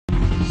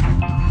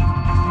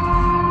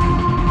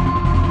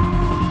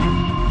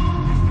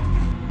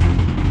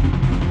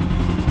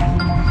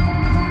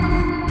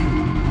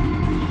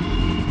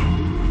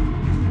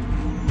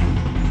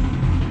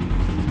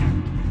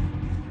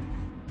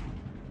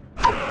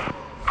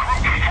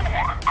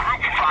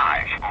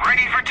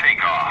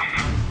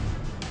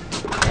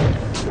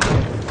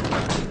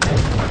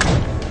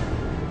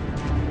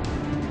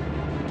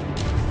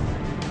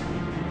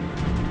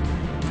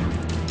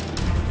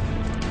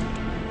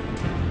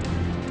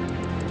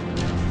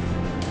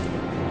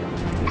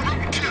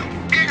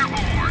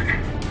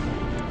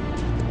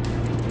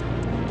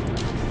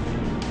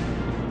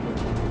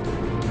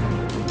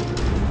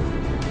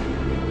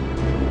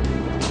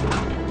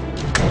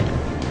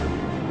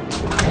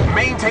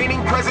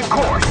Maintaining present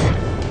course.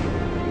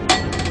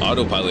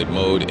 Autopilot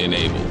mode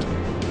enabled.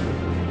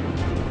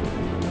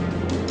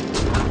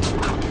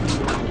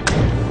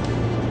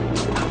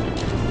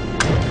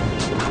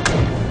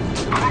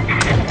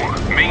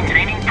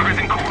 Maintaining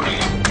present course.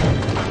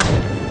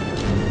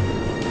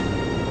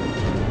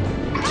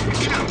 Group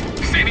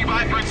 2, standing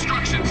by for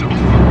instructions.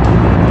 Over.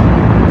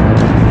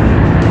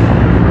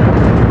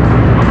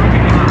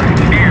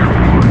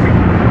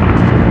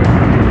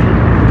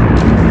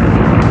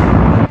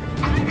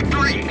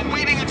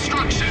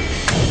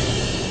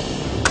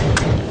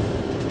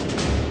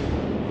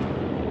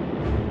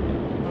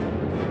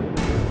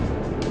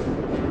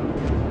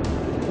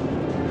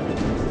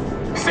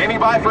 Standing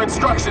by for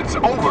instructions.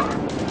 Over.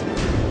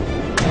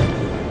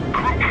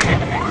 Group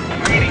 4,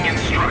 reading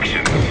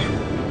instructions.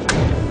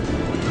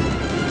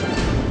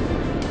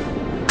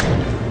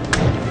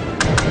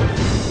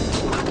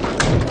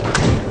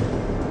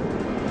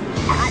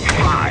 Group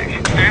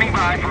 5, standing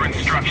by for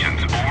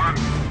instructions. Over.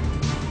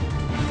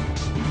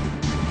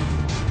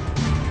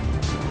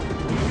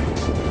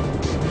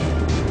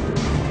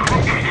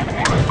 Group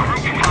 4,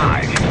 Group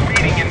 5,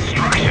 reading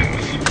instructions.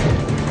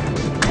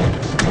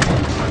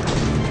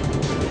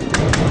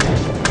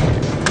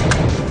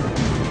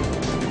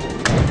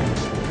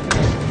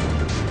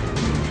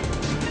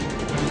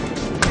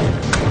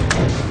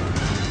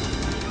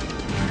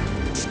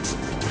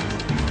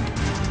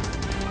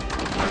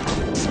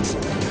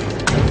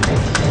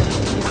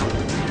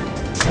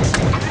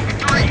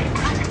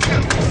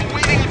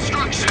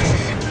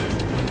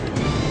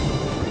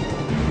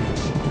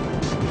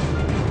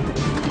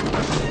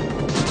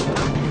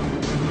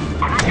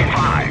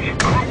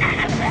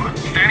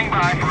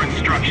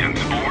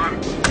 Over.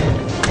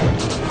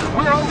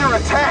 We're under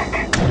attack!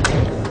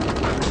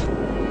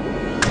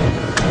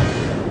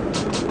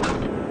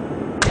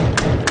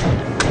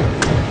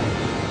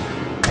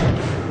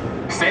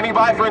 Standing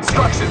by for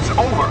instructions.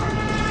 Over.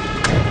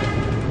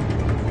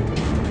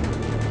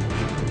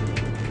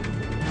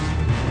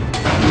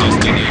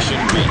 Destination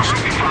reached.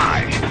 Group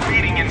 5,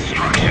 reading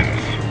instructions.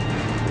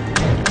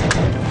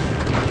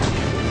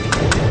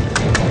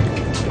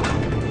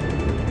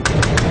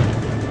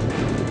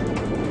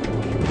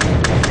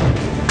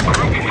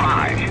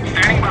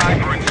 Standing by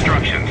for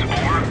instructions.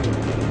 Over.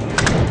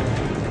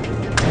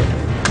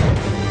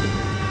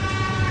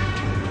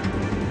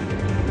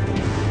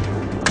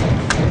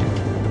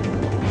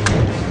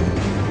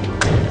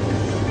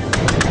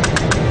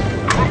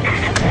 Group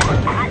 4,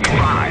 Group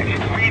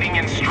 5, reading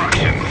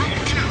instructions.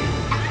 Group 2,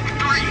 Group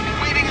 3,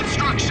 waiting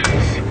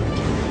instructions.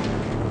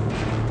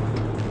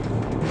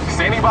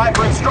 Standing by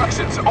for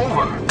instructions.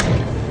 Over.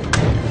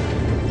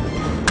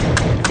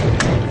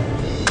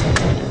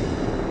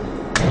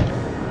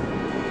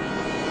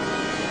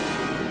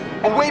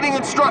 Awaiting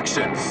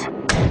instructions.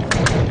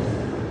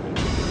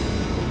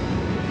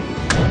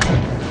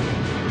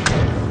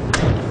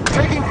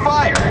 Taking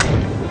fire.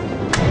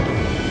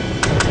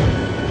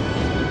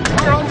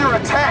 We're under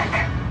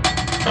attack.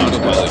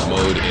 Autopilot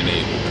mode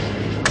enabled.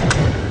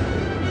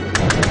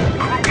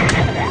 Group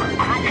 4,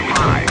 Group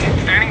 5,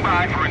 standing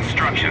by for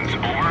instructions.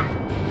 Over.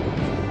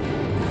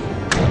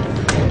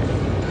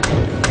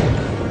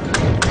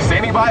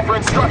 Standing by for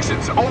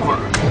instructions. Over.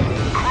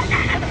 Group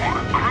 4,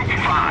 Group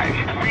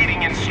 5,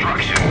 reading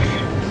instructions.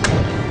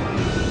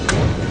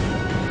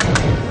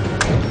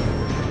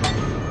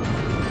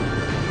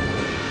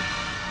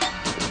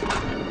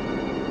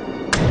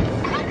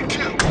 Group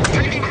 2,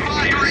 taking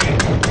fire.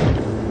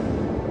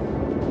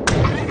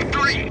 Group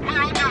 3,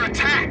 we're under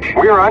attack.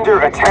 We're under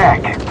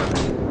attack.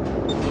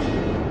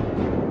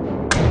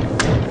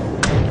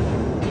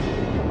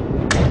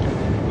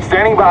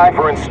 Standing by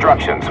for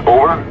instructions.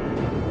 Over.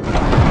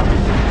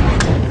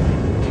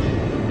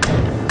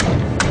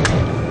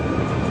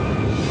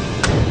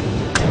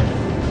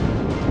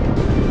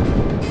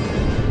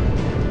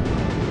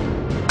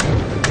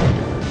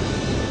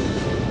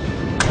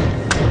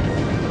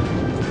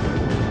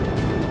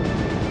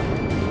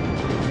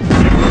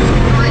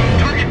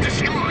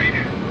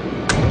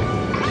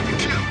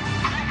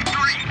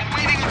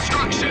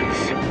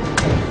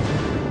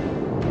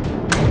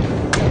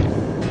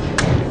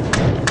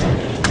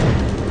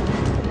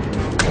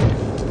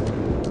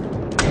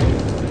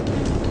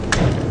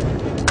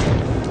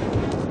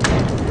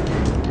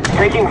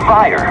 Taking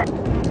fire.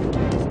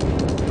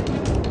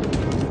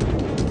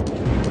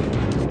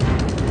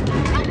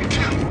 Group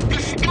 2,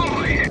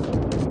 destroyed.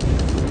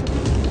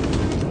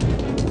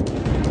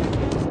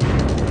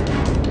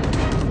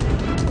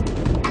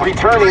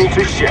 Returning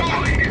to ship.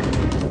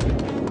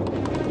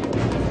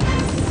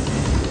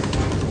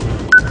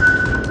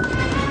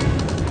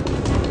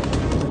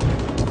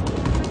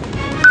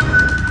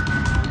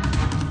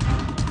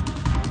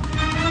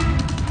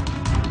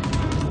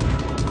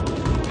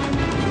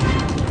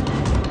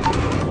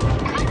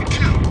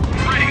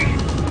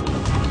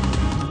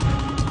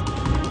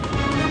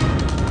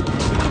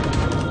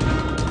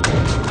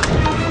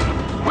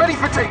 Ready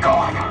for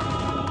takeoff.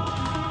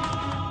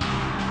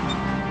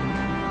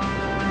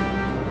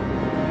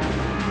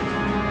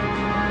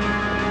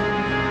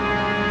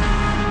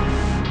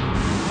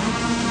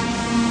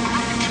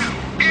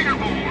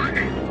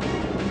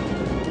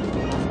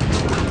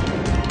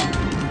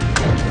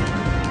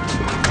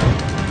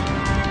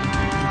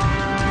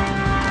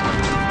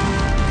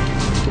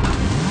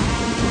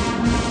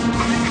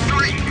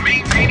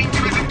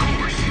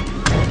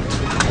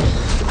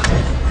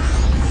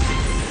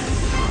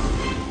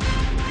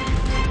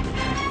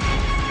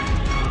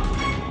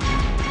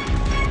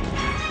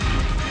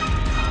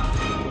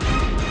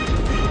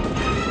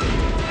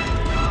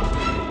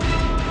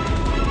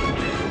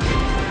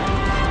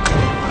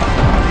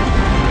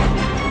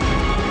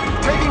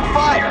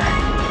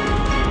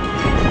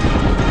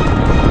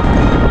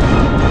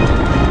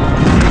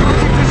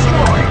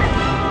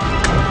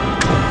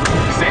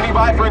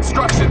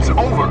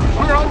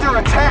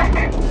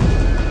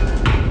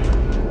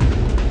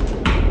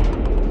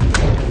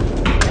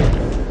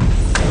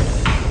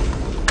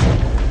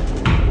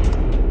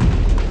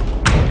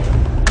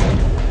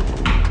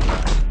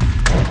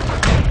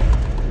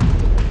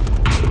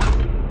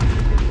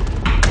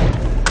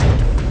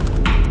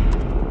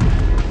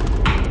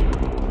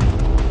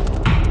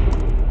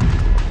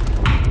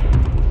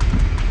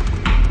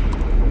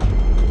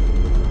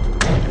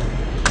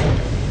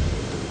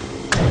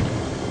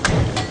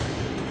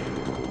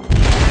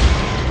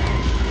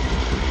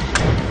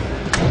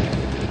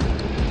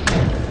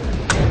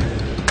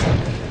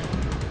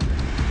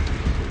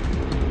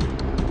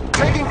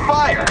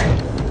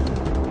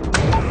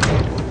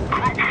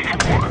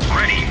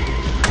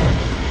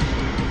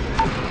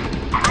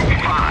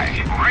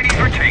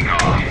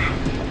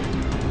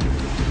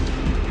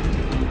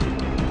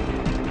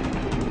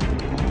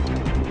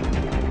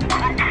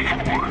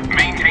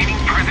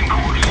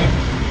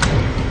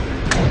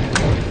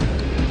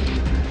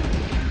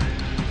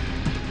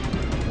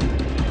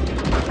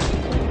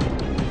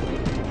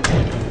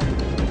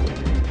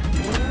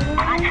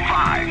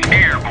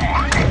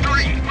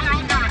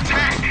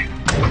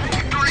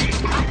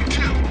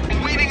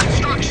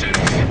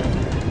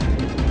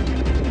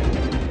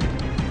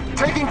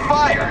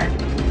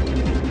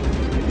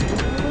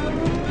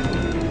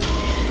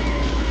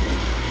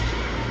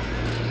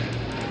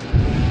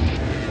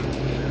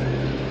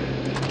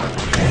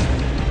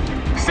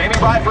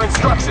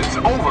 instructions.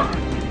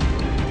 Over.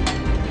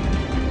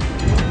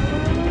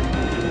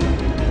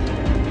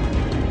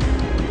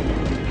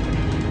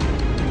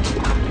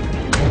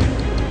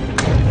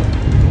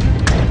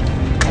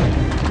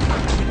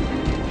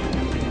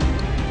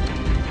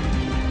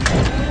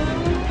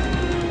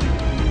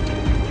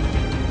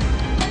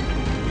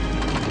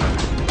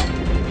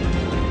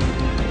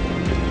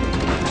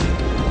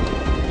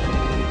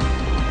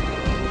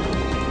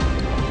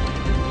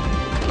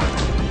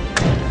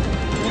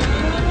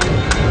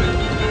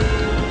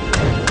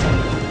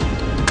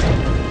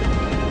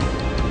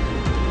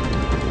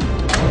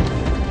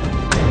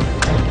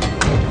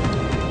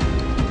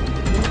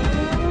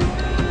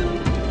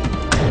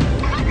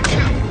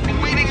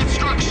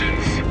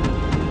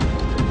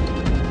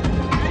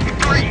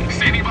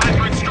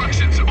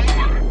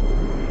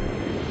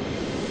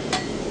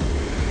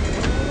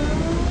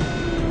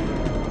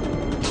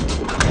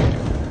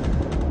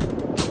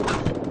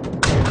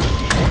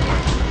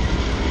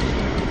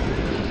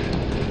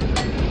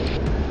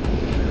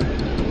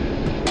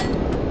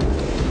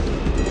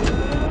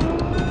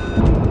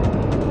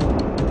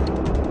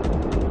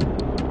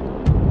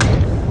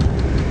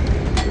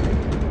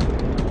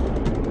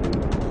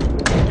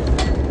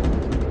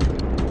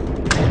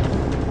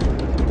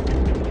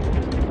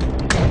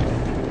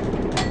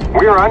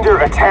 We're under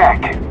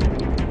attack.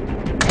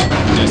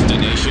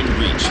 Destination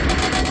reached.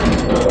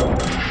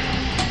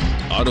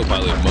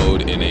 Autopilot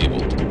mode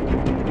enabled.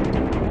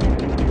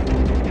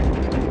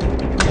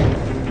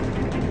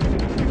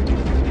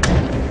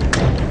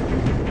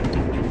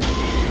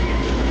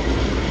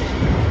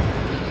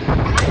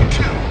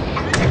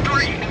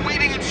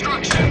 Waiting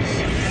instructions.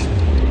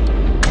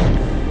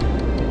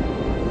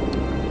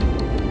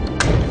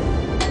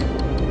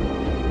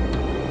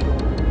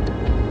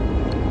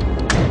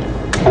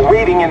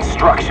 Awaiting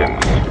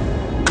instructions.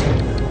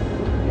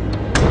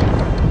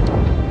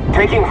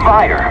 Taking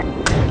fire.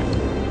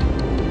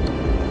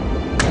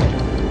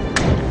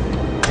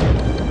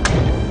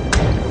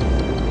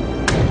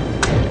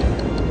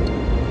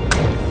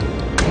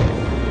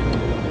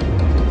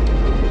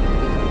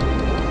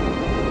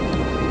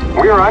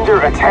 We're under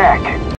attack.